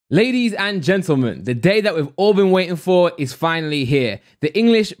Ladies and gentlemen, the day that we've all been waiting for is finally here. The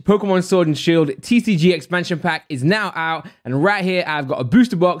English Pokemon Sword and Shield TCG expansion pack is now out, and right here I've got a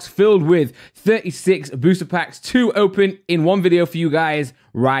booster box filled with 36 booster packs to open in one video for you guys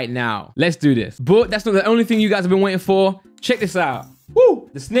right now. Let's do this. But that's not the only thing you guys have been waiting for. Check this out. Woo!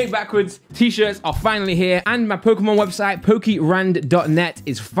 The Snake Backwards t-shirts are finally here, and my Pokemon website, PokeRand.net,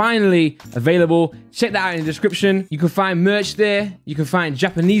 is finally available. Check that out in the description. You can find merch there. You can find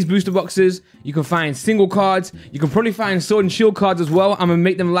Japanese booster boxes. You can find single cards. You can probably find Sword and Shield cards as well. I'm gonna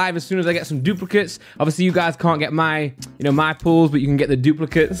make them live as soon as I get some duplicates. Obviously, you guys can't get my, my pulls, but you can get the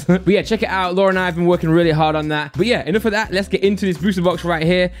duplicates. But yeah, check it out. Laura and I have been working really hard on that. But yeah, enough of that. Let's get into this booster box right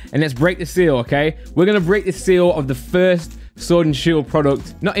here, and let's break the seal, okay? We're gonna break the seal of the first Sword and Shield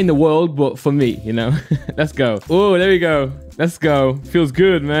product, not in the world, but for me, Let's go. Oh, there we go. Let's go. Feels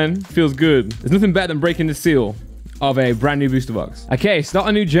good, man. Feels good. There's nothing better than breaking the seal of a brand new booster box. Okay, start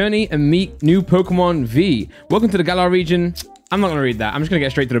a new journey and meet new Pokemon V. Welcome to the Galar region. I'm not gonna read that. I'm just gonna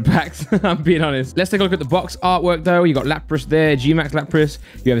get straight to the packs. I'm being honest. Let's take a look at the box artwork though. You got Lapras there, Gmax Lapras.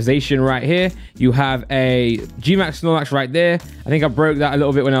 You have Zacian right here. You have a Gmax Snorlax right there. I think I broke that a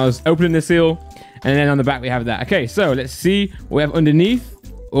little bit when I was opening the seal. And then on the back, we have that. Okay, so let's see what we have underneath.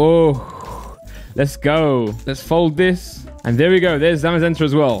 Oh, let's go. Let's fold this. And there we go. There's Zamazenta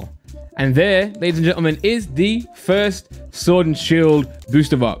as well. And there, ladies and gentlemen, is the first Sword and Shield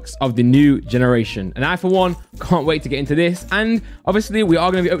booster box of the new generation. And I, for one, can't wait to get into this. And obviously, we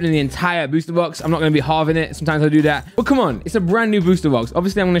are going to be opening the entire booster box. I'm not going to be halving it. Sometimes I do that. But come on, it's a brand new booster box.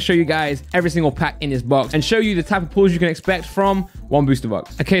 Obviously, I'm going to show you guys every single pack in this box and show you the type of pulls you can expect from one booster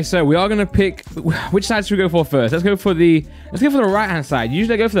box. Okay, so we are going to pick... Which side should we go for first? Let's go for the right-hand side.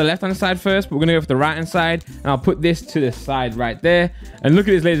 Usually I go for the left-hand side first, but we're going to go for the right-hand side. And I'll put this to the side right there. And look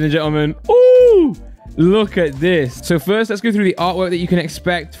at this, ladies and gentlemen. Ooh! Look at this. So first, let's go through the artwork that you can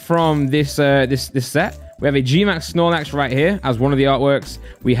expect from this this set. We have a Gmax Snorlax right here as one of the artworks.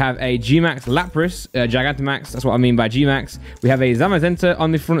 We have a Gmax Lapras, Gigantamax. That's what I mean by Gmax. We have a Zamazenta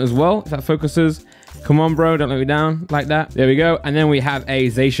on the front as well, if that focuses. Come on, bro. Don't let me down like that. There we go. And then we have a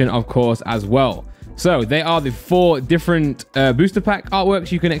Zacian, of course, as well. So they are the 4 different booster pack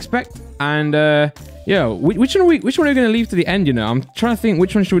artworks you can expect. And yeah, which one are we going to leave to the end? I'm trying to think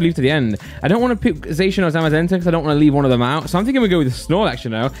which one should we leave to the end. I don't want to pick Zacian or Zamazenta because I don't want to leave one of them out. So I'm thinking we go with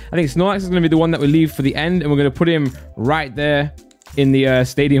Snorlax. I think Snorlax is going to be the one that we leave for the end, and we're going to put him right there in the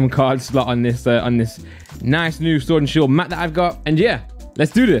stadium card slot on this nice new Sword and Shield mat that I've got. And yeah,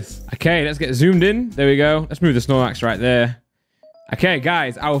 let's do this. Okay, let's get zoomed in. There we go. Let's move the Snorlax right there. Okay,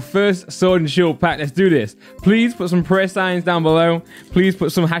 guys, our first Sword and Shield pack. Let's do this. Please put some prayer signs down below. Please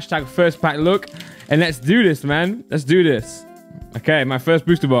put some hashtag first pack look. And let's do this, man. Let's do this. Okay, my first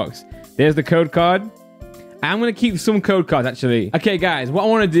booster box. There's the code card. I'm going to keep some code cards, actually. Okay, guys, what I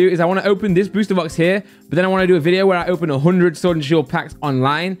want to do is I want to open this booster box here, but then I want to do a video where I open 100 Sword and Shield packs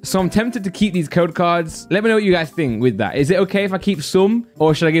online. So I'm tempted to keep these code cards. Let me know what you guys think with that. Is it okay if I keep some,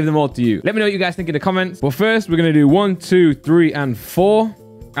 or should I give them all to you? Let me know what you guys think in the comments. But first, we're going to do 1, 2, 3, and 4.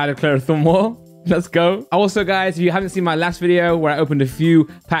 I declare a thumb war. Let's go. Also, guys, if you haven't seen my last video where I opened a few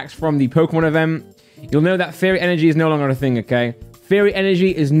packs from the Pokemon event, you'll know that Fairy Energy is no longer a thing, okay? Fairy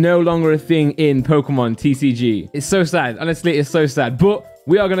Energy is no longer a thing in Pokemon TCG. It's so sad. Honestly, it's so sad. But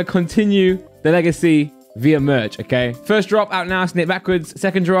we are going to continue the legacy via merch, okay? First drop out now, Snake Backwards.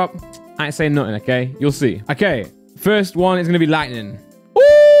 Second drop, I ain't saying nothing, okay? You'll see. Okay, first one is going to be Lightning.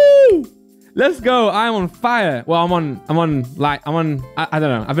 Woo! Let's go. I'm on fire. Well, I don't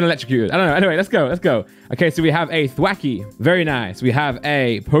know. I've been electrocuted. I don't know. Anyway, let's go. Okay, so we have a Thwackey. Very nice. We have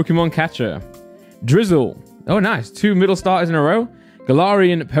a Pokemon Catcher. Drizzle. Oh, nice. 2 middle starters in a row.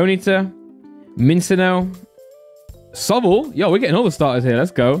 Galarian Ponyta. Mincino. Sobble. Yo, we're getting all the starters here.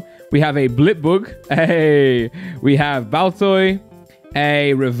 Let's go. We have a Blipbug. Hey. We have Baltoy.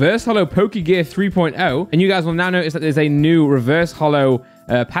 A Reverse Hollow Pokegear 3.0. And you guys will now notice that there's a new Reverse Hollow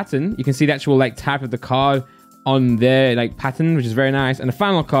pattern. You can see the actual type of the card on their pattern, which is very nice. And the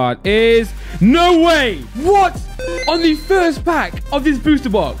final card is... No way! What? On the first pack of this booster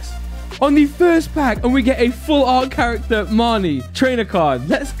box. On the first pack, and we get a full art character, Marnie, trainer card.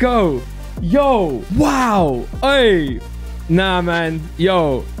 Let's go. Yo. Wow. Hey. Nah, man.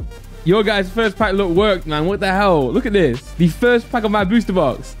 Yo. Your guys' first pack look worked, man. What the hell? Look at this. The first pack of my booster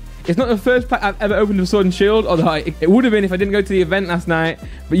box. It's not the first pack I've ever opened of Sword and Shield, although it would have been if I didn't go to the event last night.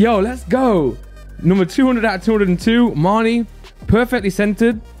 But yo, let's go. Number 200 out of 202. Marnie, perfectly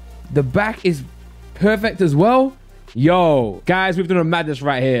centered. The back is perfect as well. Yo, guys, we've done a madness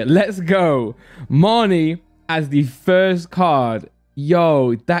right here. Let's go. Marnie as the first card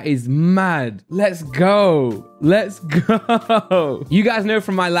Yo, that is mad. Let's go. Let's go. You guys know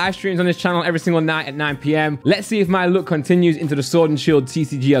from my live streams on this channel every single night at 9 p.m. Let's see if my luck continues into the Sword and Shield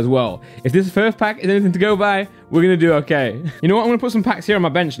TCG as well. If this first pack is anything to go by, we're going to do okay. You know what? I'm going to put some packs here on my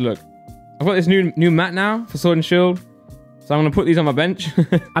bench. Look, I've got this new mat now for Sword and Shield. So I'm going to put these on my bench.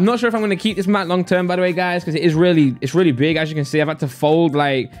 I'm not sure if I'm going to keep this mat long term, by the way, guys, because it's really big. As you can see, I've had to fold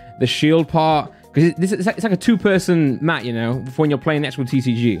like the shield part. Because it's like a two-person mat, you know, when you're playing next with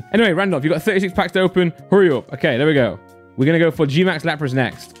TCG. Anyway, Randolph, you've got 36 packs to open. Hurry up. Okay, there we go. We're going to go for G-Max Lapras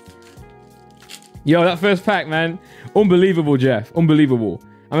next. Yo, that first pack, man. Unbelievable, Jeff. Unbelievable.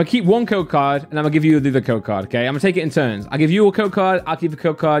 I'm going to keep one code card, and I'm going to give you the other code card, okay? I'm going to take it in turns. I'll give you a code card. I'll keep a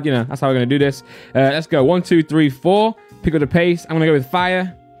code card. You know, that's how we're going to do this. Let's go. 1, 2, 3, 4. Pick up the pace. I'm going to go with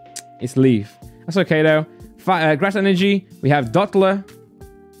Fire. It's Leaf. That's okay, though. Grass Energy. We have Dottler.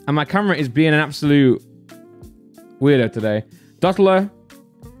 And my camera is being an absolute weirdo today. Dottler,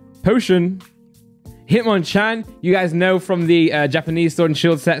 Potion, Hitmonchan. You guys know from the Japanese Sword and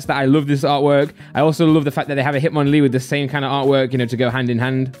Shield sets that I love this artwork. I also love the fact that they have a Hitmonlee with the same kind of artwork, you know, to go hand in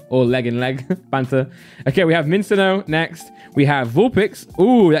hand or leg in leg. Banter. Okay, we have Mincemeon next. We have Vulpix.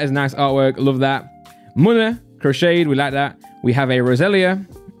 Ooh, that is nice artwork. Love that. Munna, Crocheted. We like that. We have a Roselia.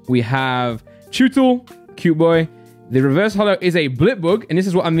 We have Chewtle. Cute boy. The reverse holo is a Blipbug, and this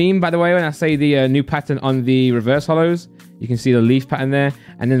is what I mean, by the way, when I say the new pattern on the reverse holos. You can see the leaf pattern there.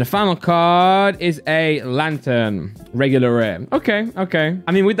 And then the final card is a Lantern, regular rare. Okay, okay.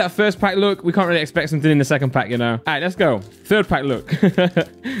 I mean, with that first pack look, we can't really expect something in the second pack, you know. All right, let's go. Third pack look.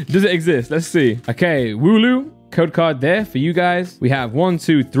 Does it exist? Let's see. Okay, Wooloo. Code card there for you guys. We have 1,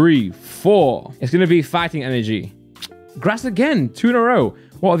 2, 3, 4. It's going to be Fighting Energy. Grass again, 2 in a row.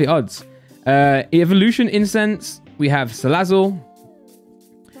 What are the odds? Evolution Incense. We have Salazzle,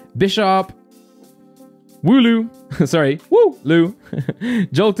 Bishop, Wooloo, sorry, Wooloo,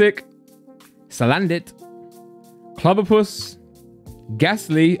 Joltik, Salandit, Clobberpuss,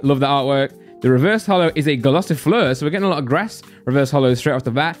 Ghastly, love the artwork. The reverse holo is a Gossifleur, so we're getting a lot of grass reverse holos straight off the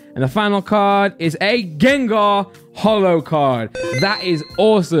bat. And the final card is a Gengar holo card. That is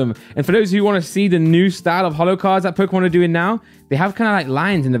awesome. And for those who want to see the new style of holo cards that Pokemon are doing now, they have kind of like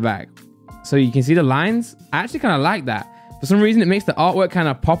lines in the back. So you can see the lines. I actually kind of like that. For some reason, it makes the artwork kind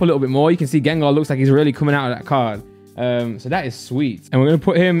of pop a little bit more. You can see Gengar looks like he's really coming out of that card. So that is sweet. And we're going to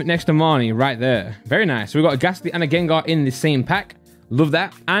put him next to Marnie right there. Very nice. So we've got a Ghastly and a Gengar in the same pack. Love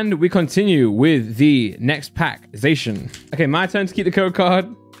that. And we continue with the next pack, Zacian. Okay, my turn to keep the code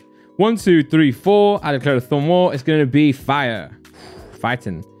card. 1, 2, 3, 4. I declare the Thorn War. It's going to be Fire.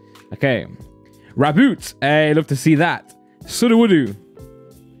 Fighting. Okay. Raboot. Hey, love to see that. Sudowoodo.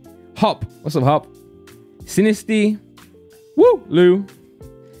 Hop. What's up, Hop? Sinisty. Wooloo.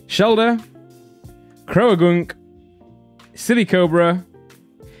 Shoulder. Croagunk. Silly Cobra.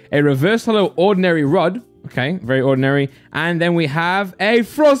 A reverse holo ordinary Rod. Okay, very ordinary. And then we have a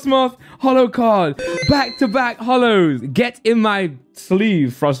Frostmoth holo card. Back-to-back holos. Get in my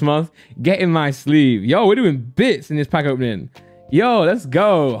sleeve, Frostmoth. Get in my sleeve. Yo, we're doing bits in this pack opening. Yo, let's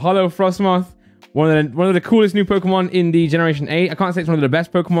go. Holo Frostmoth. One of the coolest new Pokemon in the Generation 8. I can't say it's one of the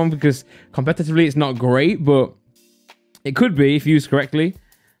best Pokemon because competitively it's not great, but it could be if used correctly.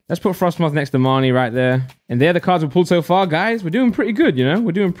 Let's put Frostmoth next to Marnie right there. And they're the cards we've pulled so far, guys. We're doing pretty good, you know?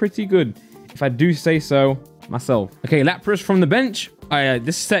 We're doing pretty good, if I do say so myself. Okay, Lapras from the bench.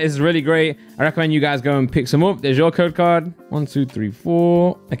 This set is really great. I recommend you guys go and pick some up. There's your code card. 1, 2, 3,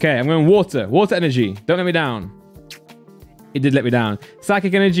 4. Okay, I'm going Water. Water Energy. Don't let me down. It did let me down.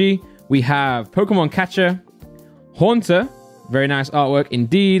 Psychic Energy. We have Pokemon Catcher. Haunter. Very nice artwork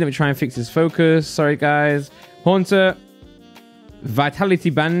indeed. Let me try and fix his focus. Sorry, guys. Haunter. Vitality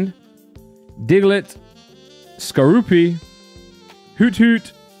Band. Diglett. Skorupi. Hoot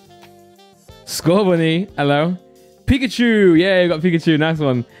Hoot. Scorbunny. Hello. Pikachu. Yeah, you got Pikachu. Nice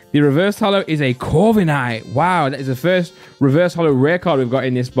one. The reverse holo is a Corviknight. Wow, that is the first reverse holo rare card we've got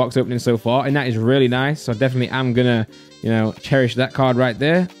in this box opening so far, and that is really nice. So I definitely am gonna, you know, cherish that card right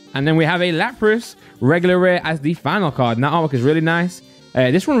there. And then we have a Lapras regular rare as the final card. And that artwork is really nice.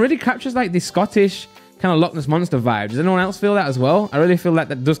 This one really captures like the Scottish kind of Loch Ness Monster vibe. Does anyone else feel that as well? I really feel like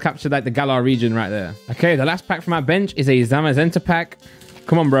that does capture like the Galar region right there. Okay, the last pack from our bench is a Zamazenta pack.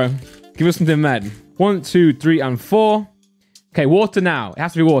 Come on, bro. Give us something mad. 1, 2, 3, and 4. Okay, water now. It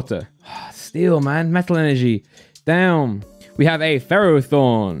has to be water. Steel, man. Metal Energy. Down. We have a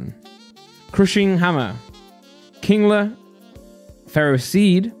Ferrothorn. Crushing Hammer. Kingler.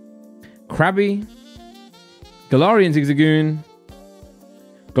 Ferroseed. Krabby. Galarian Zigzagoon.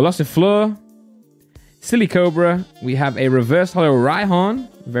 Gossifleur. Silly Cobra. We have a reverse holo Rhyhorn.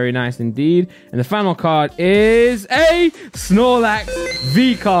 Very nice indeed. And the final card is a Snorlax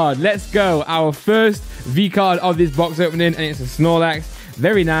V card. Let's go. Our first V card of this box opening, and it's a Snorlax.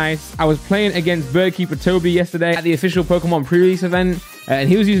 Very nice. I was playing against Birdkeeper Toby yesterday at the official Pokemon pre-release event, and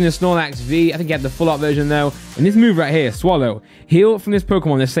he was using the Snorlax V. I think he had the full art version though. And this move right here, Swallow, heal from this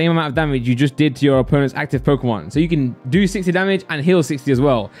Pokemon the same amount of damage you just did to your opponent's active Pokemon. So you can do 60 damage and heal 60 as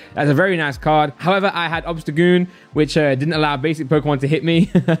well. That's a very nice card. However, I had Obstagoon, which didn't allow basic Pokemon to hit me.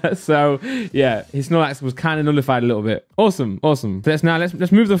 So yeah, his Snorlax was kind of nullified a little bit. Awesome, awesome. So let's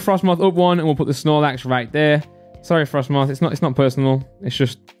move the Frostmoth up one, and we'll put the Snorlax right there. Sorry, Frostmoth. It's not personal. It's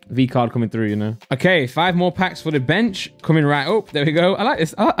just V card coming through, you know. Okay, 5 more packs for the bench coming right up. There we go. I like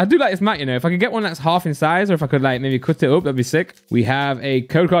this. I do like this mat, you know. If I could get one that's half in size, or if I could like maybe cut it up, that'd be sick. We have a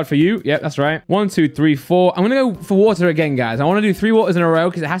code card for you. Yep, that's right. 1, 2, 3, 4. I'm gonna go for water again, guys. I want to do 3 waters in a row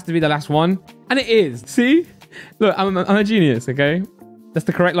because it has to be the last one, and it is. See, look, I'm a genius. Okay, that's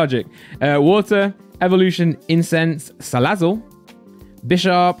the correct logic. Water, Evolution, Incense, Salazzle,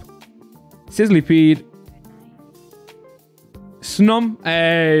 Bishop, Sizzlipede, Snom.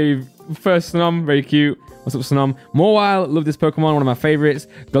 Hey, first Snom, very cute. What's up, Snom? Mawile, love this Pokemon, one of my favorites.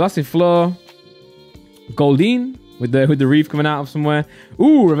 Glossifleur, Goldeen with the reef coming out of somewhere.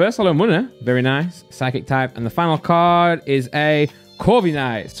 Ooh, reverse holo Munna, very nice. Psychic type, and the final card is a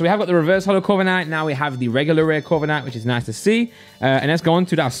Corviknight. So we have got the reverse holo Corviknight. Now we have the regular rare Corviknight, which is nice to see. And let's go on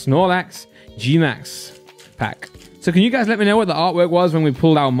to that Snorlax G-Max pack. So can you guys let me know what the artwork was when we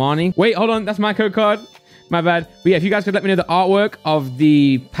pulled our Marnie? Wait, hold on, that's my code card. My bad. But yeah, if you guys could let me know the artwork of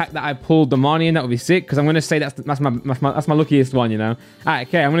the pack that I pulled the Marnie in, that would be sick. Because I'm going to say that's my luckiest one, you know. All right,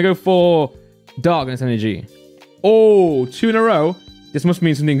 okay. I'm going to go for Darkness Energy. Oh, 2 in a row. This must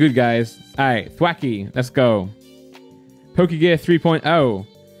mean something good, guys. All right, Thwacky. Let's go. Pokegear 3.0.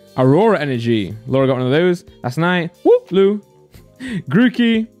 Aurora Energy. Laura got one of those. That's nice. Whoop, Lou.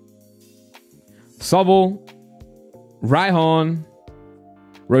 Grookey. Sobble. Rhyhorn.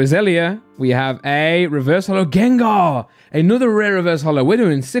 Roselia, we have a reverse holo Gengar. Another rare reverse holo. We're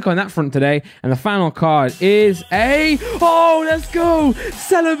doing sick on that front today. And the final card is a... Oh, let's go!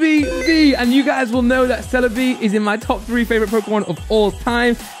 Celebi V. And you guys will know that Celebi is in my top 3 favorite Pokemon of all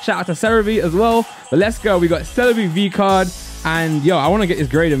time. Shout out to Celebi as well. But let's go. We got Celebi V card. And yo, I want to get this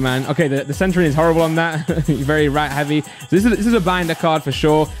graded, man. Okay, the centering is horrible on that. Very right heavy. So this is a binder card for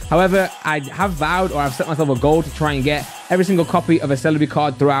sure. However, I have vowed, or I've set myself a goal to try and get every single copy of a Celebi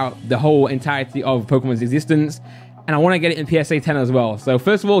card throughout the whole entirety of Pokemon's existence. And I want to get it in PSA 10 as well. So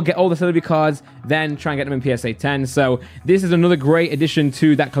first of all, get all the Celebi cards, then try and get them in PSA 10. So this is another great addition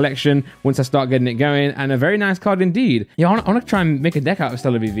to that collection once I start getting it going. And a very nice card indeed. Yeah, I want to try and make a deck out of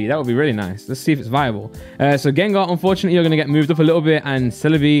Celebi V. That would be really nice. Let's see if it's viable. So Gengar, unfortunately, you're going to get moved up a little bit. And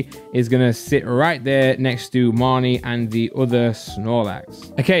Celebi is going to sit right there next to Marnie and the other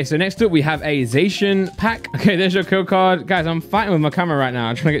Snorlax. Okay, so next up we have a Zacian pack. Okay, there's your code card. Guys, I'm fighting with my camera right now.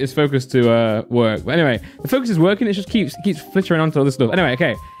 I'm trying to get this focus to work. But anyway, the focus is working. It just keeps flittering onto all this stuff. Anyway,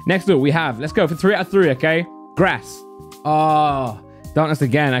 okay. Next up, we have, let's go for 3 out of 3, okay? Grass. Oh, Darkness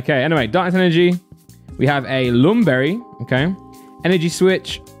again. Okay, anyway, Darkness Energy. We have a Lumberry, okay? Energy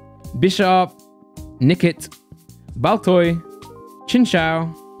Switch, Bishop, Nickit, Baltoy,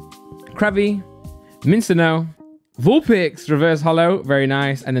 Chinchou, Krabby, Mincemeou, Vulpix, reverse holo, very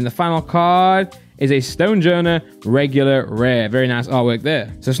nice. And then the final card is a Stonejourner regular rare. Very nice artwork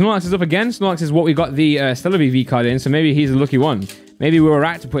there. So Snorlax is up again. Snorlax is what we got the Celebi V card in, so maybe he's a lucky one. Maybe we were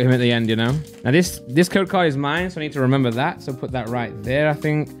right to put him at the end, you know? Now this code card is mine, so I need to remember that. So put that right there, I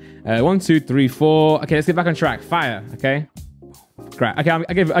think. 1, 2, 3, 4. Okay, let's get back on track. Fire, okay? Great. Okay,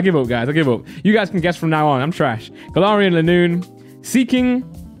 I give up, guys. I give up. You guys can guess from now on. I'm trash. Galarian Lanoon. Seeking.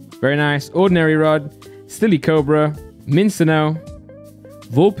 Very nice. Ordinary Rod. Silly Cobra. Mincemeou.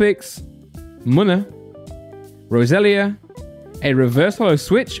 Vulpix. Munna, Roselia, a reverse holo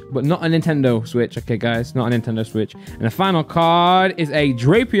Switch, but not a Nintendo Switch. Okay, guys, not a Nintendo Switch. And the final card is a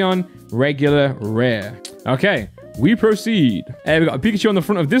Drapion regular rare. Okay, we proceed. We got a Pikachu on the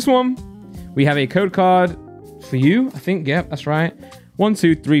front of this one. We have a code card for you, I think. Yep, that's right. 1,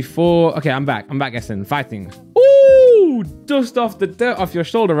 2, 3, 4. Okay, I'm back. I'm back guessing. Fighting. Ooh, dust off the dirt off your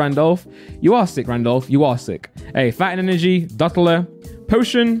shoulder, Randolph. You are sick, Randolph. You are sick. Hey, Fighting Energy, Dottler,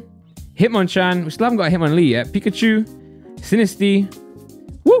 Potion, Hitmonchan. We still haven't got a Hitmonlee yet. Pikachu, Sinistea,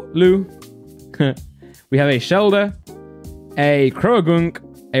 Lou. We have a Shelder, a Croagunk,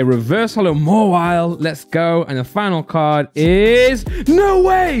 a reverse holo Mawile. Let's go. And the final card is... No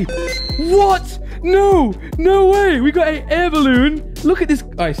way! What? No! No way! We got an air balloon. Look at this. All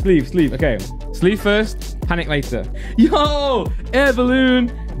right, sleeve. Okay. Sleeve first, panic later. Yo! Air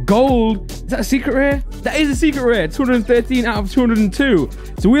balloon, gold. Is that a secret rare? That is a secret rare. 213 out of 202.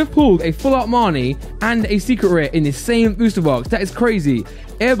 So we have pulled a full art Marnie and a secret rare in the same booster box. That is crazy.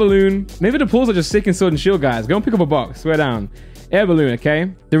 Air balloon. Maybe the pulls are just sick in Sword and Shield, guys. Go and pick up a box. Swear down. Air balloon, okay?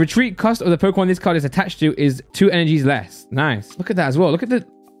 The retreat cost of the Pokemon this card is attached to is 2 energies less. Nice. Look at that as well. Look at the...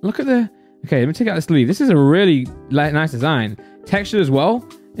 Okay, let me take out the sleeve. This is a really nice design. Texture as well.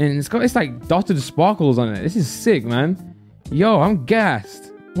 And it's got this like dotted sparkles on it. This is sick, man. Yo, I'm gassed.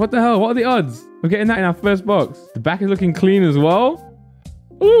 What the hell? What are the odds of getting that in our first box? The back is looking clean as well.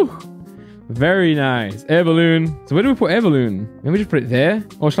 Ooh. Very nice. Air balloon. So where do we put air balloon? Maybe just put it there?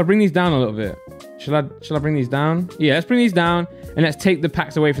 Or should I bring these down a little bit? Should I bring these down? Yeah, let's bring these down and let's take the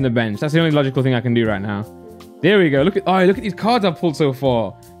packs away from the bench. That's the only logical thing I can do right now. There we go. Look at these cards I've pulled so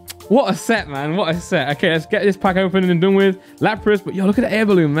far. What a set, man. What a set. Okay, let's get this pack open and done with. Lapras, but yo, look at the air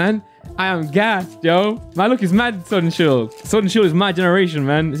balloon, man. I am gassed, yo. My look is mad, Sword and Shield. Sword and Shield is my generation,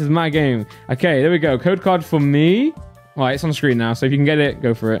 man. This is my game. Okay, there we go. Code card for me. All right, it's on screen now, so if you can get it,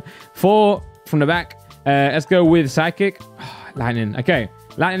 go for it. 4 from the back. Let's go with Psychic. Lightning. Okay.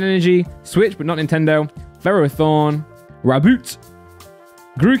 Lightning Energy, Switch, but not Nintendo. Ferrothorn, Raboot,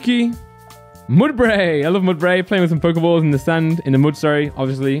 Grookey, Mudbray. I love Mudbray. Playing with some Pokeballs in the sand, in the mud, sorry.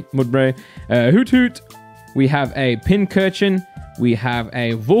 Obviously, Mudbray. Hoot Hoot. We have a Pincurchin. We have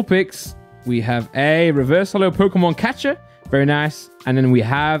a Vulpix. We have a Reverse Holo Pokemon Catcher. Very nice. And then we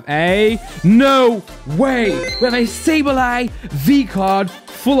have a... No way! We have a Sableye V card,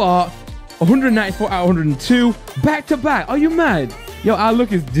 full art, 194 out of 102. Back to back. Are you mad? Yo, our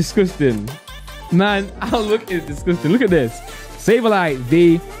look is disgusting. Man, our look is disgusting. Look at this. Sableye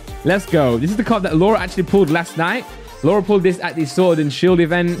V. Let's go. This is the card that Laura actually pulled last night. Laura pulled this at the Sword and Shield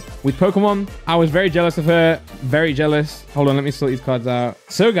event with Pokemon. I was very jealous of her. Very jealous. Hold on, let me sort these cards out.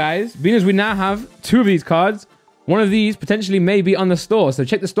 So guys, being as we now have 2 of these cards, one of these potentially may be on the store. So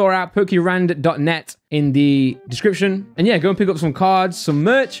check the store out, pokerand.net in the description. And yeah, go and pick up some cards, some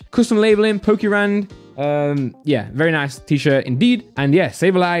merch, custom labeling, Pokerand. Yeah, very nice t-shirt indeed. And yeah,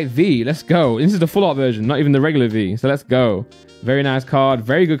 Sableye V, let's go. This is the full art version, not even the regular V. So let's go. Very nice card,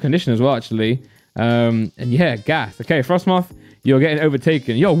 very good condition as well, actually. And yeah, gas. Okay, Frostmoth, you're getting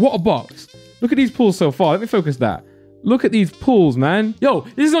overtaken. Yo, what a box. Look at these pulls so far. Let me focus that. Look at these pulls, man. Yo,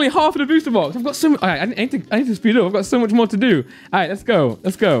 this is only half of the booster box. I've got so much. I need to speed up. I've got so much more to do. All right, let's go.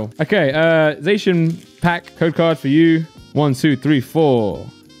 Let's go. Okay, Zacian pack code card for you. 1, 2, 3, 4.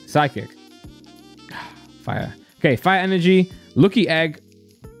 Psychic. Fire. Okay, Fire Energy. Lucky Egg.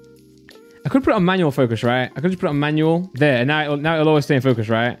 I could put it on manual focus, right? I could just put it on manual. There, and now it'll always stay in focus,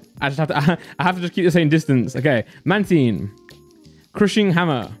 right? I just have to. I have to just keep the same distance. Okay, Mantine. Crushing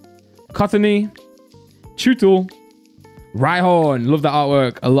Hammer. Cottony. Chewtle. Rhyhorn, love that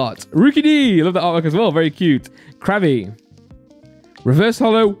artwork a lot. Rookie D, love that artwork as well, very cute. Krabby. Reverse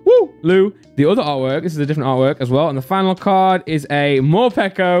Holo, woo, Lou. The other artwork, this is a different artwork as well. And the final card is a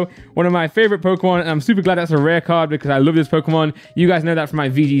Morpeko, one of my favorite Pokemon. And I'm super glad that's a rare card because I love this Pokemon. You guys know that from my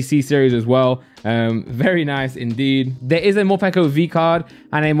VGC series as well. Very nice indeed. There is a Morpeko V card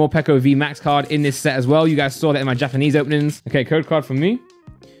and a Morpeko V Max card in this set as well. You guys saw that in my Japanese openings. Okay, code card from me.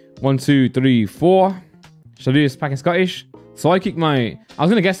 1, 2, 3, 4. Should I do this pack in Scottish? Psychic Might. I was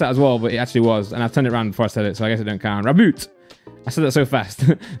going to guess that as well, but it actually was. And I've turned it around before I said it, so I guess it don't count. Raboot. I said that so fast.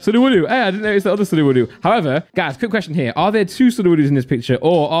 Sudowoodo. Hey, I didn't notice the other Sudowoodo. However, guys, quick question here. Are there 2 Sudowoodos in this picture,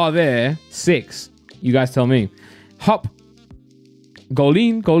 or are there 6? You guys tell me. Hop.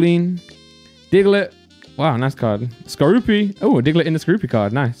 Goleen. Diglett. Wow, nice card. Skorupi. Oh, a Diglett in the Skorupi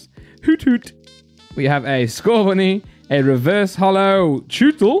card. Nice. Hoot Hoot. We have a Scorbunny, a Reverse Holo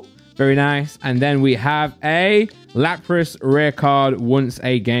Chewtle. Very nice. And then we have a Lapras rare card once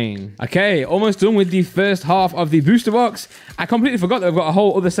again. Okay, almost done with the first half of the booster box. I completely forgot that I've got a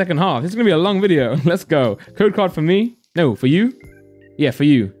whole other second half. This is going to be a long video. Let's go. Code card for me. No, for you. Yeah, for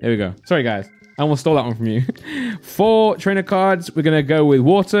you. There we go. Sorry, guys. I almost stole that one from you. 4 trainer cards. We're going to go with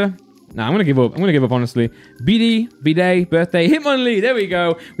Water. Nah, I'm going to give up. I'm going to give up, honestly. B-Day, Birthday, Hitmonlee. There we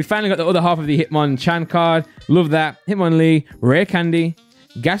go. We finally got the other half of the Hitmonchan card. Love that. Hitmonlee, Rare Candy,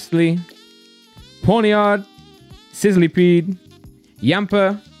 Ghastly, Pawniard, Sizzlipede,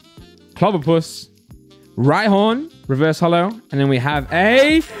 Yamper, Clobbopus, Rhyhorn, Reverse Holo, and then we have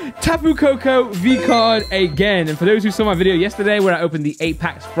a Tapu Koko V card again. And for those who saw my video yesterday where I opened the 8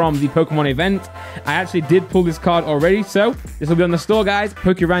 packs from the Pokemon event, I actually did pull this card already. So this will be on the store, guys.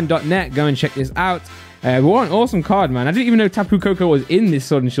 Pokerand.net. Go and check this out. What an awesome card, man. I didn't even know Tapu Koko was in this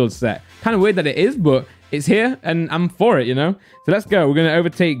Sword and Shield set. Kind of weird that it is, but it's here and I'm for it, you know? So let's go. We're going to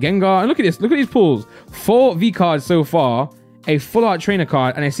overtake Gengar. And look at this. Look at these pulls. 4 V cards so far a full art trainer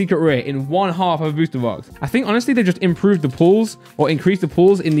card, and a secret rare in one half of a booster box. I think honestly they just improved the pulls or increased the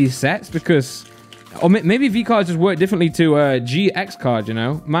pulls in these sets because, or maybe V cards just work differently to GX card, you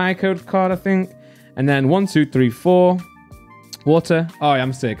know? My code card, I think. And then 1, 2, 3, 4. Water. Oh, yeah,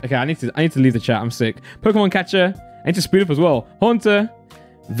 I'm sick. Okay, I need to leave the chat. I'm sick. Pokemon catcher. I need to speed up as well. Haunter.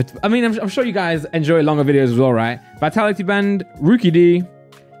 I mean, I'm sure you guys enjoy longer videos as well, right? Vitality Band. Rookie D.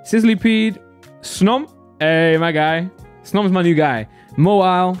 Sizzlypede. Snom. Hey, my guy. Snom's my new guy.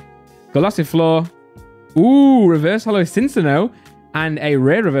 Mobile. Gossifleur. Ooh, reverse holo Cincinnati. And a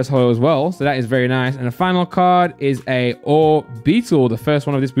rare reverse holo as well. So that is very nice. And the final card is a Orbeetle, the first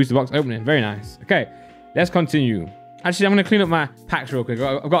one of this booster box opening. Very nice. Okay, let's continue. Actually, I'm going to clean up my packs real quick.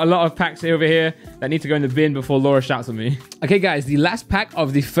 I've got a lot of packs over here that need to go in the bin before Laura shouts at me. Okay, guys, the last pack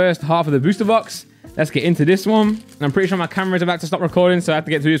of the first half of the booster box. Let's get into this one. And I'm pretty sure my camera is about to stop recording, so I have to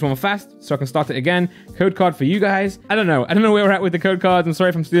get through this one fast so I can start it again. Code card for you guys. I don't know where we're at with the code cards. I'm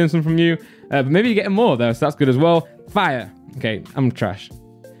sorry if I'm stealing some from you. But maybe you're getting more, though, so that's good as well. Fire. Okay, I'm trash.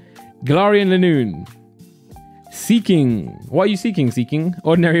 Galarian Lanoon. Seeking. What are you seeking? Seeking.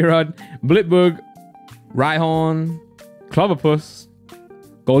 Ordinary Rod. Blipbug. Rhyhorn. Clobbopus,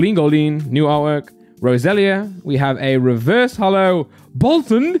 Goldeen, new artwork, Roselia. We have a reverse holo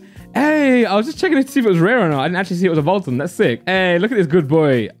Bolton. Hey, I was just checking to see if it was rare or not. I didn't actually see it was a Bolton. That's sick. Hey, look at this good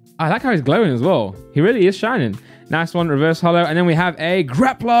boy. I like how he's glowing as well. He really is shining. Nice one, reverse holo. And then we have a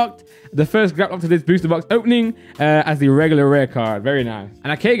Graplocked, the first Graplocked to this booster box opening as the regular rare card. Very nice.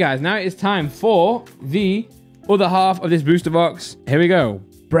 And okay, guys, now it's time for the other half of this booster box. Here we go.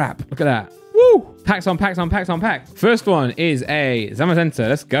 Brap, look at that. Woo! Packs on packs on packs on packs. First one is a Zamazenta.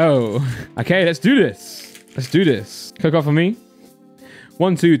 Let's go. Okay, let's do this. Let's do this. Cook off for me.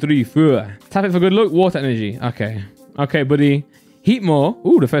 1, 2, 3, 4. Tap it for good luck. Water energy. Okay. Okay, buddy. Heatmore.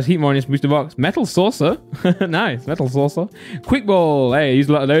 Ooh, the first Heatmore in this booster box. Metal Saucer. Nice. Metal Saucer. Quick Ball. Hey, I used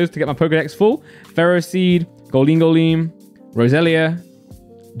a lot of those to get my Pokedex full. Ferroseed. Goldeen. Roselia.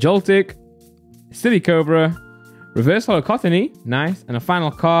 Joltik. Silicobra. Reverse holo Cottony. Nice. And the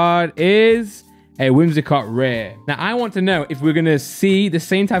final card is a Whimsicott rare. Now, I want to know if we're going to see the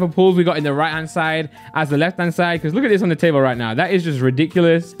same type of pulls we got in the right-hand side as the left-hand side. Because look at this on the table right now. That is just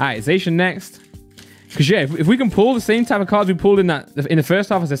ridiculous. All right, Zacian next. Because, yeah, if we can pull the same type of cards we pulled in the first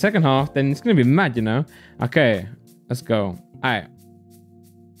half as the second half, then it's going to be mad, you know? Okay, let's go. All right.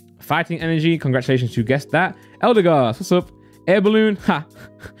 Fighting Energy. Congratulations, you guessed that. Eldegoss. What's up? Air Balloon. Ha.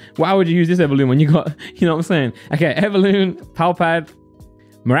 Why would you use this Air Balloon when you got, you know what I'm saying? Okay, Air Balloon, Palpad,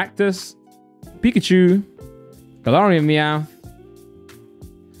 Maractus, Pikachu, Galarian Meowth,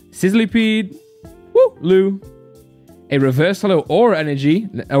 Sizzlypede, woo, Lou, a reverse holo Aurora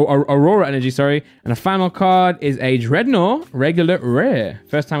Energy, sorry, and a final card is a Dreadnought regular rare.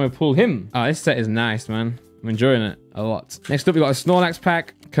 First time we pull him. Oh, this set is nice, man. I'm enjoying it a lot. Next up, we got a Snorlax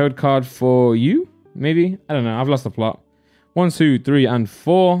pack. Code card for you, maybe? I don't know. I've lost the plot. 1, 2, 3, and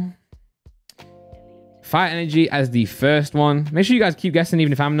 4. Fire Energy as the first one. Make sure you guys keep guessing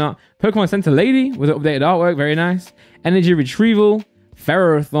even if I'm not. Pokemon Center Lady with updated artwork. Very nice. Energy Retrieval.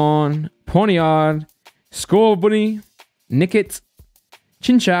 Ferrothorn. Pawniard. Scorbunny. Nickit.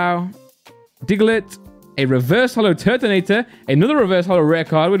 Chinchou. Diglett. A reverse holo Turtonator. Another reverse holo rare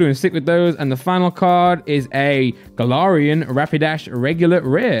card. We're doing sick with those. And the final card is a Galarian Rapidash regular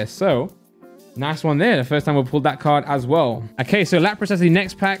rare. So, nice one there. The first time we pulled that card as well. Okay, so Lapras as the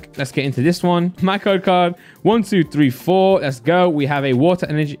next pack. Let's get into this one. My code card. 1, 2, 3, 4. Let's go. We have a Water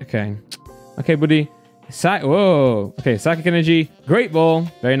Energy. Okay. Okay, buddy. Whoa. Okay, Psychic Energy. Great Ball.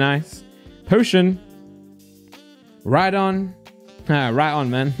 Very nice. Potion. Rhydon. Right on,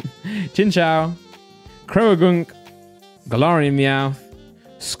 man. Chinchou. Croagunk. Galarian Meowth.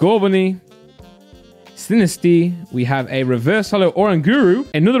 Scorbunny. Sinistea. We have a reverse holo Oranguru,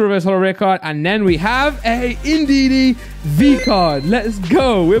 another reverse holo rare card, and then we have a Indeedee V card. Let's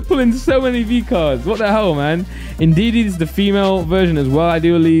go. We're pulling so many V cards. What the hell, man? Indeedee is the female version as well, I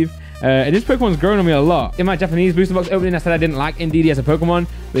do believe. And this Pokemon's growing on me a lot. In my Japanese booster box opening, I said I didn't like Indeedee as a Pokemon,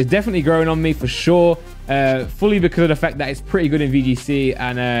 but it's definitely growing on me for sure. Fully because of the fact that it's pretty good in VGC,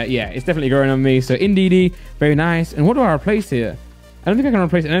 and yeah, it's definitely growing on me. So Indeedee, very nice. And what do I replace here? I don't think I can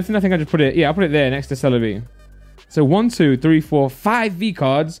replace it. I think I just put it, yeah, I'll put it there next to Celebi. So 1, 2, 3, 4, 5 V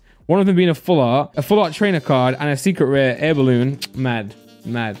cards. One of them being a full art trainer card, and a secret rare Air Balloon. Mad.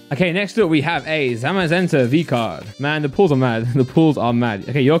 Okay, next up we have a Zamazenta V card. Man, the pulls are mad. The pulls are mad.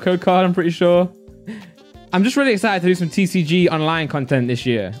 Okay, your code card, I'm pretty sure. I'm just really excited to do some TCG online content this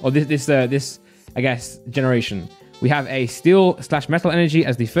year. Or this I guess, generation. We have a Steel/Metal Energy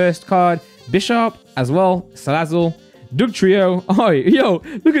as the first card. Bishop as well. Salazzle. Doug Trio. Oh, yo,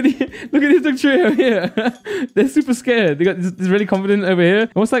 look at this Doug Trio here. They're super scared. They got this really confident over here.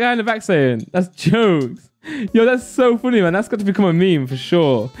 And what's that guy in the back saying? That's jokes. Yo, that's so funny, man. That's got to become a meme for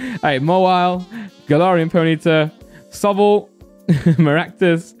sure. All right, Mowile, Galarian Ponyta, Sobble,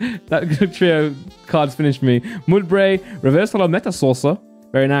 Maractus. That Doug Trio cards finished me. Mudbray, Reverse Hollow Metasaucer.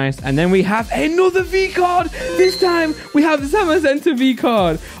 Very nice. And then we have another V card. This time we have Zamazenta V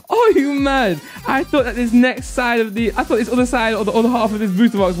card. Are you mad? I thought that this next side of I thought this other side or the other half of this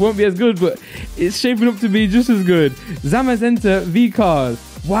booster box won't be as good, but it's shaping up to be just as good. Zamazenta V card.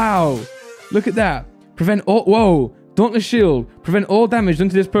 Wow. Look at that. Prevent all, whoa. Dauntless Shield. Prevent all damage done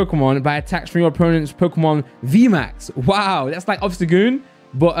to this Pokemon by attacks from your opponent's Pokemon VMAX. Wow. That's like Obstagoon,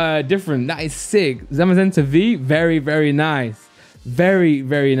 but different. That is sick. Zamazenta V. Very, very nice. Very,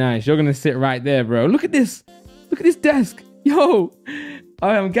 very nice. You're gonna sit right there, bro. Look at this. Look at this desk. Yo,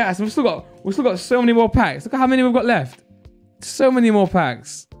 I am gassed. We've still got so many more packs. Look at how many we've got left. So many more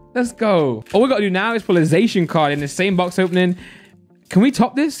packs. Let's go. All we gotta do now is pull a Zacian card in the same box opening. Can we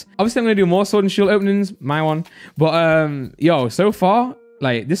top this? Obviously, I'm gonna do more Sword and Shield openings, my one. But yo, so far,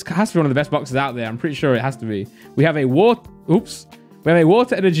 like this has to be one of the best boxes out there. I'm pretty sure it has to be. We have a water. Oops. We have a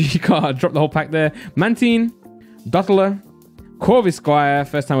Water Energy card. Drop the whole pack there. Mantine, Dottler, Corvisquire,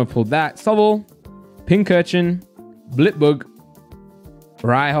 first time we pulled that. Sobble, Pincurchin, Blipbug,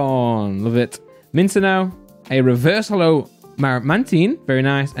 Rhyhorn, love it. Mincinao, a Reverse Hollow Mantine, very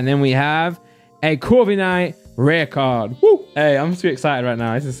nice. And then we have a Corviknight rare card. Woo! Hey, I'm too excited right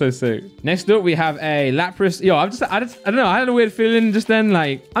now. This is so sick. Next up, we have a Lapras. Yo, I don't know. I had a weird feeling just then.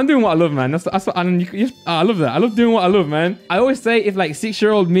 Like, I'm doing what I love, man. That's what I love that. I love doing what I love, man. I always say if like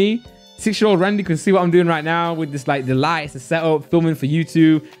 6-year-old me, 6-year-old Randy could see what I'm doing right now with this, like the lights, the setup, filming for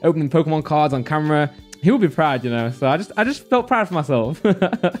YouTube, opening Pokemon cards on camera. He would be proud, you know. So I just felt proud for myself.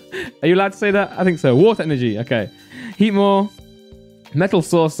 Are you allowed to say that? I think so. Water Energy. Okay. Heatmore, Metal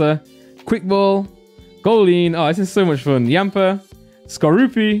Saucer, Quick Ball, Goldeen. Oh, this is so much fun. Yamper,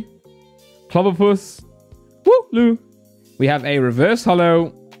 Skorupi, Clobberpuss, Wooloo. We have a Reverse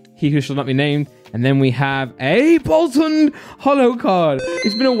Hollow, He Who Shall Not Be Named. And then we have a Bolton Holo card.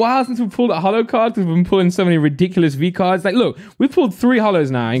 It's been a while since we pulled a Holo card because we've been pulling so many ridiculous V cards. Like, look, we've pulled 3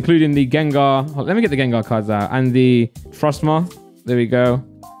 Holos now, including the Gengar. Let me get the Gengar cards out. And the Frostmoth. There we go.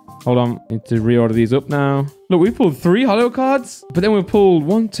 Hold on. Need to reorder these up now. Look, we pulled 3 Holo cards, but then we pulled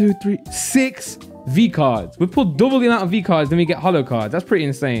 1, 2, 3, 6 V cards. We pulled double the amount of V cards than we get Holo cards. That's pretty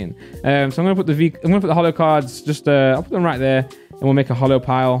insane. So I'm gonna put the Holo cards. Just I'll put them right there, and we'll make a Holo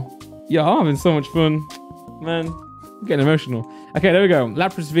pile. Yo, I'm having so much fun, man. I'm getting emotional. Okay, there we go.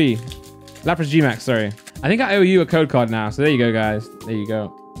 Lapras V. Lapras G-Max, sorry. I think I owe you a code card now. So there you go, guys. There you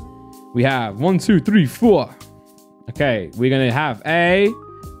go. We have 1, 2, 3, 4. Okay, we're going to have a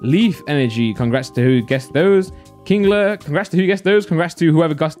Leaf Energy. Congrats to who guessed those. Kingler, congrats to who guessed those. Congrats to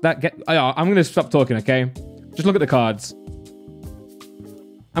whoever guessed that. I'm going to stop talking, okay? Just look at the cards.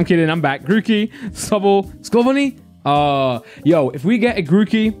 I'm kidding, I'm back. Grookey, Sobble, Scorbunny. Yo, if we get a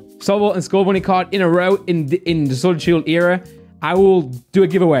Grookey, Sobble and Scorbunny card in a row in the Sword and Shield era, I will do a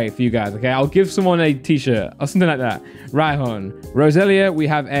giveaway for you guys, okay? I'll give someone a t-shirt or something like that. Rhyhorn. Roselia, we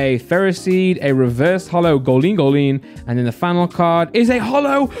have a Ferroseed, a Reverse Hollow Goldeen, and then the final card is a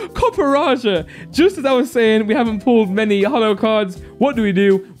Hollow Copperaja. Just as I was saying, we haven't pulled many Hollow cards. What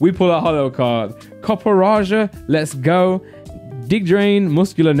do? We pull a Hollow card. Copperaja, let's go. Dig Drain,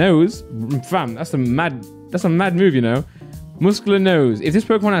 Muscular Nose. Fam, that's a mad move, you know? Muscular Nose. If this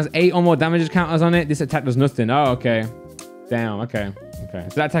Pokemon has 8 or more damage counters on it, this attack does nothing. Oh, okay. Damn, okay.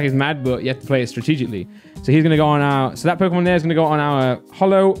 So that attack is mad, but you have to play it strategically. So he's going to go on our... So that Pokemon there is going to go on our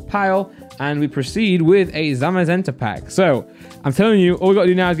Holo pile, and we proceed with a Zamazenta pack. So, I'm telling you, all we got to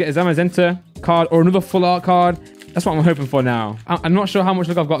do now is get a Zamazenta card or another full art card. That's what I'm hoping for now. I'm not sure how much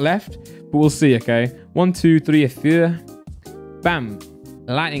luck I've got left, but we'll see, okay? 1, 2, 3, 4. Bam.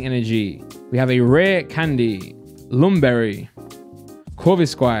 Lightning Energy. We have a Rare Candy. Lumberry,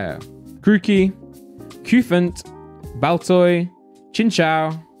 Corvisquire, Grookey, Cufant, Baltoy,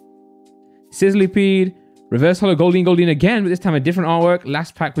 Chinchou, Sizzlipede, Reverse Hollow Goldeen again, but this time a different artwork.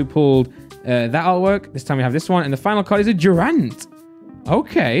 Last pack we pulled that artwork. This time we have this one, and the final card is a Durant.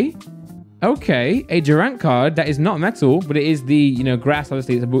 Okay, a Durant card that is not metal, but it is the, you know, grass.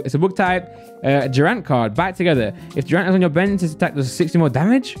 Obviously, it's a book type. Durant card, back together. If Durant is on your bench, this attack does 60 more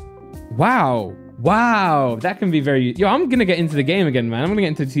damage. Wow, that can be very... Yo, I'm going to get into the game again, man. I'm going to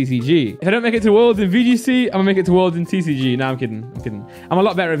get into TCG. If I don't make it to Worlds in VGC, I'm going to make it to Worlds in TCG. No, I'm kidding. I'm a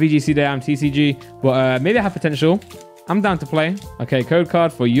lot better at VGC than I am TCG, but maybe I have potential. I'm down to play. Okay, code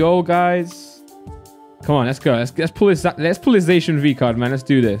card for yo guys. Come on, let's go. Let's pull this Zacian V card, man. Let's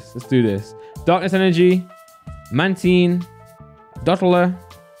do this. Darkness Energy, Mantine, Dottler,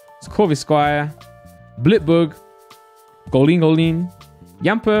 Corvisquire, Blipbug, Goleen,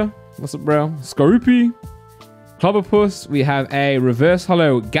 Yamper, what's up bro, Skorupi, Clobberpuss, we have a reverse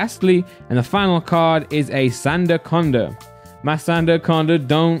hollow Ghastly, and the final card is a Sandaconda. My Sandaconda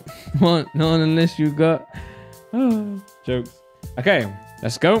don't want none unless you got... Oh, jokes. Okay,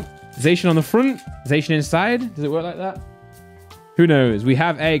 let's go. Zacian on the front, Zacian inside. Does it work like that? Who knows? We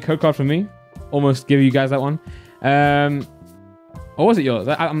have a code card for me. Almost give you guys that one. Or was it yours?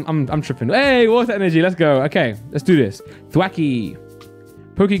 I'm tripping. Hey, water energy. Let's go. Okay, let's do this. Thwacky,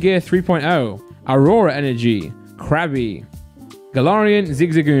 Pokegear 3.0, Aurora energy, Krabby, Galarian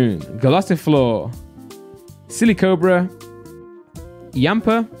Zigzagoon, Gossifleur, Silicobra,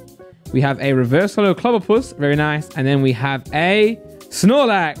 Yamper. We have a reverse hollow Clobberpuss. Very nice. And then we have a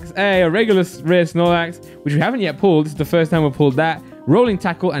Snorlax. A regular rare Snorlax, which we haven't yet pulled. This is the first time we've pulled that. Rolling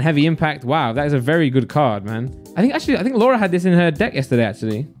Tackle and Heavy Impact. Wow, that is a very good card, man. I think Laura had this in her deck yesterday,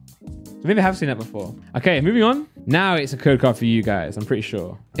 actually. Maybe I have seen that before. Okay, moving on. Now it's a code card for you guys, I'm pretty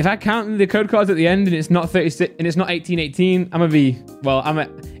sure. If I count the code cards at the end and it's not 36 and it's not 1818, I'm gonna be, well,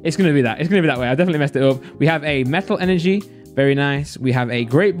 it's gonna be that. It's gonna be that way. I definitely messed it up. We have a Metal Energy, very nice. We have a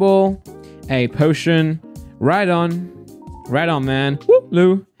Great Ball, a Potion, Rhydon man,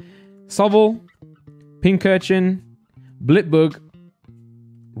 Lou, Sobble, Pincurchin, Blipbug,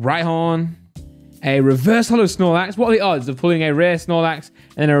 Rhyhorn, a reverse hollow Snorlax. What are the odds of pulling a rare Snorlax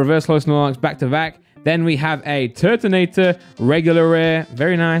and a reverse hollow Snorlax back to back? Then we have a Turtonator, regular rare.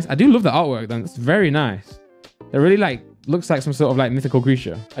 Very nice. I do love the artwork though. It's very nice. It really looks like some sort of mythical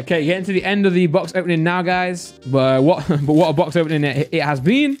creature. Okay, getting to the end of the box opening now, guys. But what a box opening it has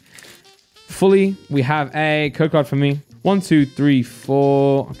been. Fully, we have a code card for me. 1, 2, 3,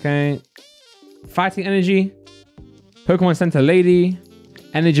 4. Okay. Fighting Energy, Pokemon Center Lady,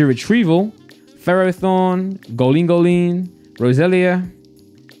 Energy Retrieval, Ferrothorn, Goleen, Roselia,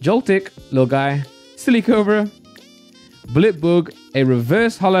 Joltik, little guy, Silicobra, Blipbug, a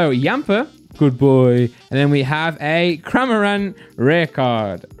reverse hollow Yamper, good boy, and then we have a Cramorant rare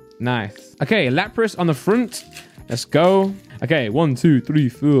card. Nice. Okay, Lapras on the front. Let's go. Okay, 1, 2, 3,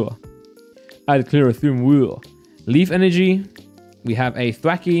 4. I'd clear a Thum Wheel. Leaf Energy. We have a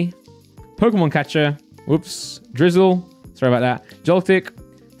Thwacky, Pokemon Catcher. Whoops. Drizzle. Sorry about that. Joltik,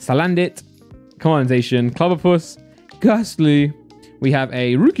 Salandit, Condensation, Clobberpuss, Ghastly. We have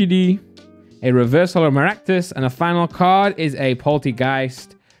a Rookidee, a reverse hollow Maractus, and the final card is a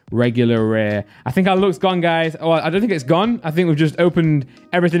Poltegeist regular rare. I think our luck's gone, guys. Oh, I don't think it's gone. I think we've just opened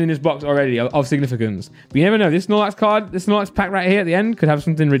everything in this box already of significance. But you never know. This Snorlax card, this Snorlax pack right here at the end could have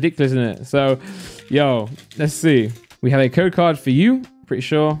something ridiculous in it. So, yo, let's see. We have a code card for you. Pretty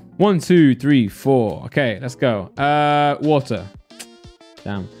sure. 1, 2, 3, 4. Okay, let's go. Water.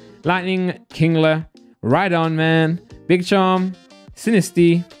 Damn. Lightning, Kingler, Rhydon man, Big Charm,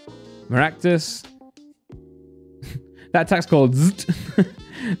 Sinistea, Maractus. That attack's called Zt.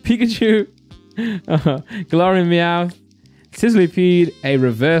 Pikachu, Galarian Meowth, Sizzlipede, a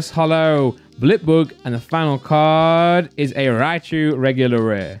reverse hollow Blipbug, and the final card is a Raichu regular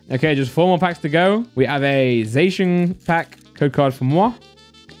rare. Okay, just 4 more packs to go. We have a Zacian pack, code card for moi.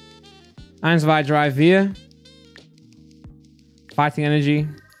 Einsvi Drive Via, Fighting Energy,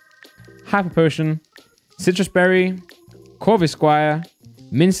 Hyper Potion, Citrus Berry, Corvisquire,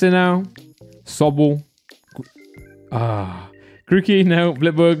 Mincino, Sobble, Grookey, no,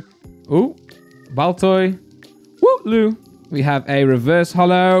 Blipbug, ooh, Baltoy, Wootlu. We have a reverse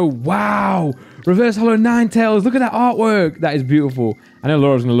hollow. Wow, reverse hollow Ninetales. Look at that artwork. That is beautiful. I know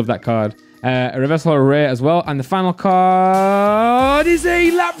Laura's gonna love that card. A reverse hollow rare as well. And the final card is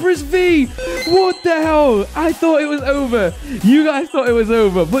a Lapras V. What the hell? I thought it was over. You guys thought it was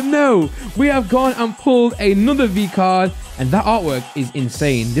over, but no. We have gone and pulled another V card, and that artwork is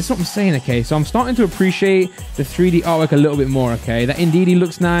insane. This is what I'm saying, okay? So I'm starting to appreciate the 3D artwork a little bit more, okay? That Indeedee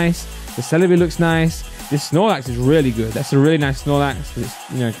looks nice. The Celebi looks nice. This Snorlax is really good. That's a really nice Snorlax.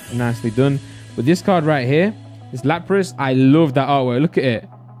 It's, you know, nicely done. But this card right here, this Lapras, I love that artwork. Look at it.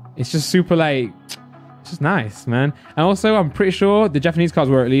 It's just super it's just nice, man. And also, I'm pretty sure the Japanese cards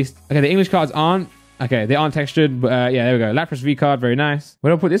were at least. Okay, the English cards aren't. Okay, they aren't textured, but yeah, there we go. Lapras V card, very nice.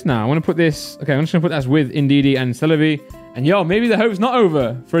 Where do I put this now? I want to put this. Okay, I'm just gonna put that with Indeedee and Celebi. And yo, maybe the hope's not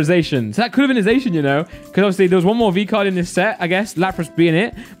over for a Zacian. So that could have been a Zacian, you know, because obviously there was one more V card in this set, I guess, Lapras being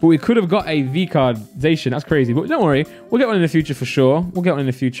it. But we could have got a V card Zacian. That's crazy. But don't worry, we'll get one in the future for sure. We'll get one in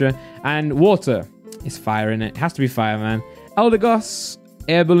the future. And water, it's fire in it. It has to be fire, man. Eldegoss,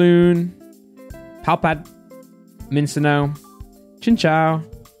 Air Balloon, Palpad, Mincino, Chinchou,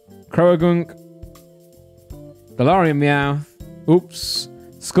 Croagunk, Galarian Meowth, oops,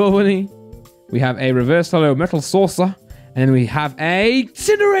 Scorbunny, We have a reverse holo Metal Saucer. And then we have a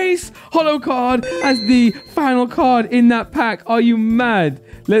Cinderace holo card as the final card in that pack. Are you mad?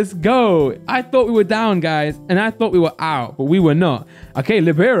 Let's go. I thought we were down, guys. And I thought we were out, but we were not. Okay,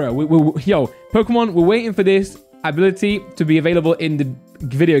 Libera. Yo, Pokemon, we're waiting for this ability to be available in the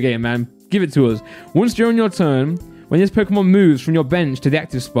video game, man. Give it to us. Once during your turn, when this Pokemon moves from your bench to the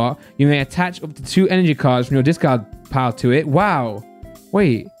active spot, you may attach up to 2 energy cards from your discard pile to it. Wow.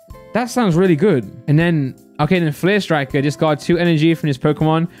 Wait, that sounds really good. And then... okay, then Flare Striker, discard 2 energy from this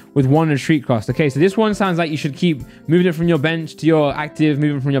Pokemon with 1 retreat cost. Okay, so this one sounds like you should keep moving it from your bench to your active,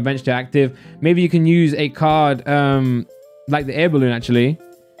 moving from your bench to active. Maybe you can use a card like the Air Balloon, actually.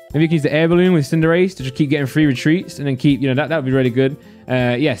 Maybe you can use the Air Balloon with Cinderace to just keep getting free retreats and then keep, you know, that would be really good.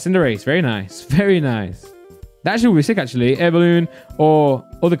 Yeah, Cinderace, very nice. Very nice. That actually would be sick, actually. Air Balloon or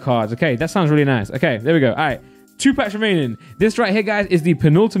other cards. Okay, that sounds really nice. Okay, there we go. All right, 2 packs remaining. This right here, guys, is the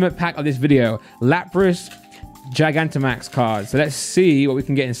penultimate pack of this video. Lapras Gigantamax cards. So let's see what we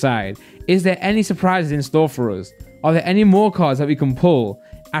can get inside. Is there any surprises in store for us? Are there any more cards that we can pull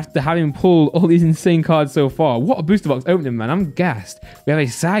after having pulled all these insane cards so far? What a booster box opening, man. I'm gassed. We have a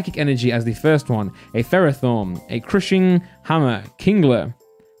Psychic Energy as the first one, a Ferrothorn, a Crushing Hammer, Kingler,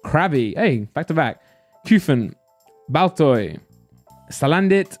 Krabby, hey, back to back, Cufant, Baltoy,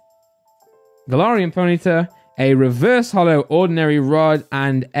 Salandit, Galarian Ponyta, a Reverse Holo Ordinary Rod,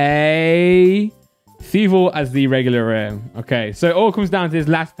 and a Thievul as the regular rare. Okay, so it all comes down to this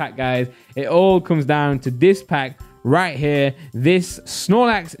last pack, guys. It all comes down to this pack right here. This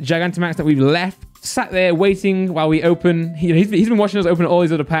Snorlax Gigantamax that we've left sat there waiting while we open. He's been watching us open all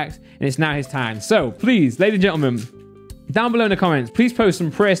these other packs, and it's now his time. So please, ladies and gentlemen, down below in the comments, please post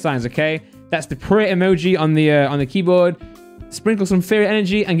some prayer signs, okay? That's the prayer emoji on the keyboard. Sprinkle some fairy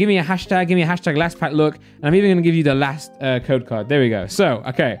energy and give me a hashtag last pack look. And I'm even going to give you the last code card. There we go. So,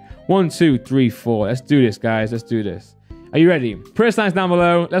 okay. 1, 2, 3, 4. Let's do this, guys. Let's do this. Are you ready? Prayer signs down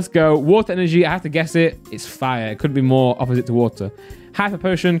below. Let's go. Water energy. I have to guess it. It's fire. It could be more opposite to water. Hyper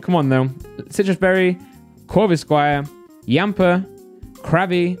potion. Come on, though. Citrus berry. Corvisquire. Yamper.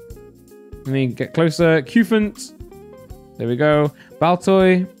 Krabby. Let me get closer. Cufant. There we go.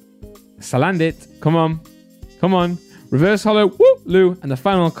 Baltoy. Salandit. Come on. Come on. Reverse Holo, Wooloo, and the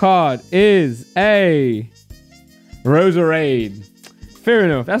final card is a Roserade. Fair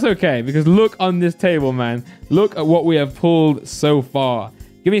enough, that's okay, because look on this table, man. Look at what we have pulled so far.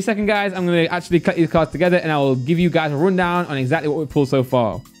 Give me a second, guys. I'm going to actually cut these cards together, and I will give you guys a rundown on exactly what we've pulled so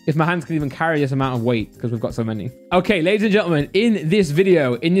far. If my hands can even carry this amount of weight, because we've got so many. Okay, ladies and gentlemen, in this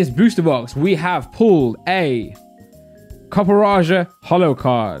video, in this booster box, we have pulled a Copperaja Holo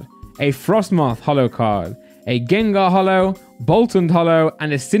card, a Frostmoth Holo card, a Gengar Holo, Boltund Holo,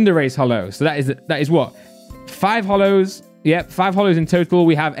 and a Cinderace Holo. So that is what? 5 holos. Yep, 5 holos in total.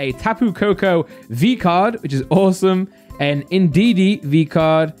 We have a Tapu Koko V card, which is awesome, an Indeedee V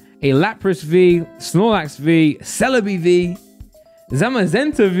card, a Lapras V, Snorlax V, Celebi V,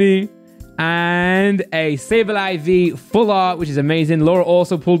 Zamazenta V, and a Sableye V full art, which is amazing. Laura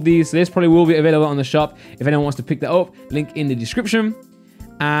also pulled these, so this probably will be available on the shop if anyone wants to pick that up. Link in the description.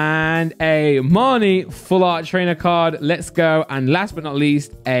 And a Marnie full art trainer card. Let's go. And last but not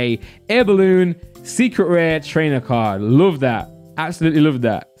least, a Air Balloon secret rare trainer card. Love that. Absolutely love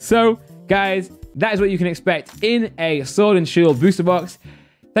that. So, guys, that is what you can expect in a Sword and Shield booster box.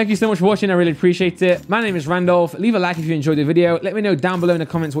 Thank you so much for watching. I really appreciate it. My name is Randolph. Leave a like if you enjoyed the video. Let me know down below in the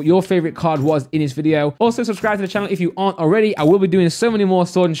comments what your favorite card was in this video. Also, subscribe to the channel if you aren't already. I will be doing so many more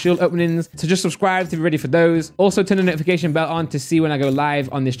Sword and Shield openings, so just subscribe to be ready for those. Also, turn the notification bell on to see when I go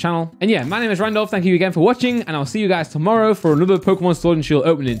live on this channel. And yeah, my name is Randolph. Thank you again for watching, and I'll see you guys tomorrow for another Pokemon Sword and Shield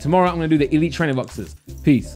opening. Tomorrow, I'm going to do the Elite Trainer boxes. Peace.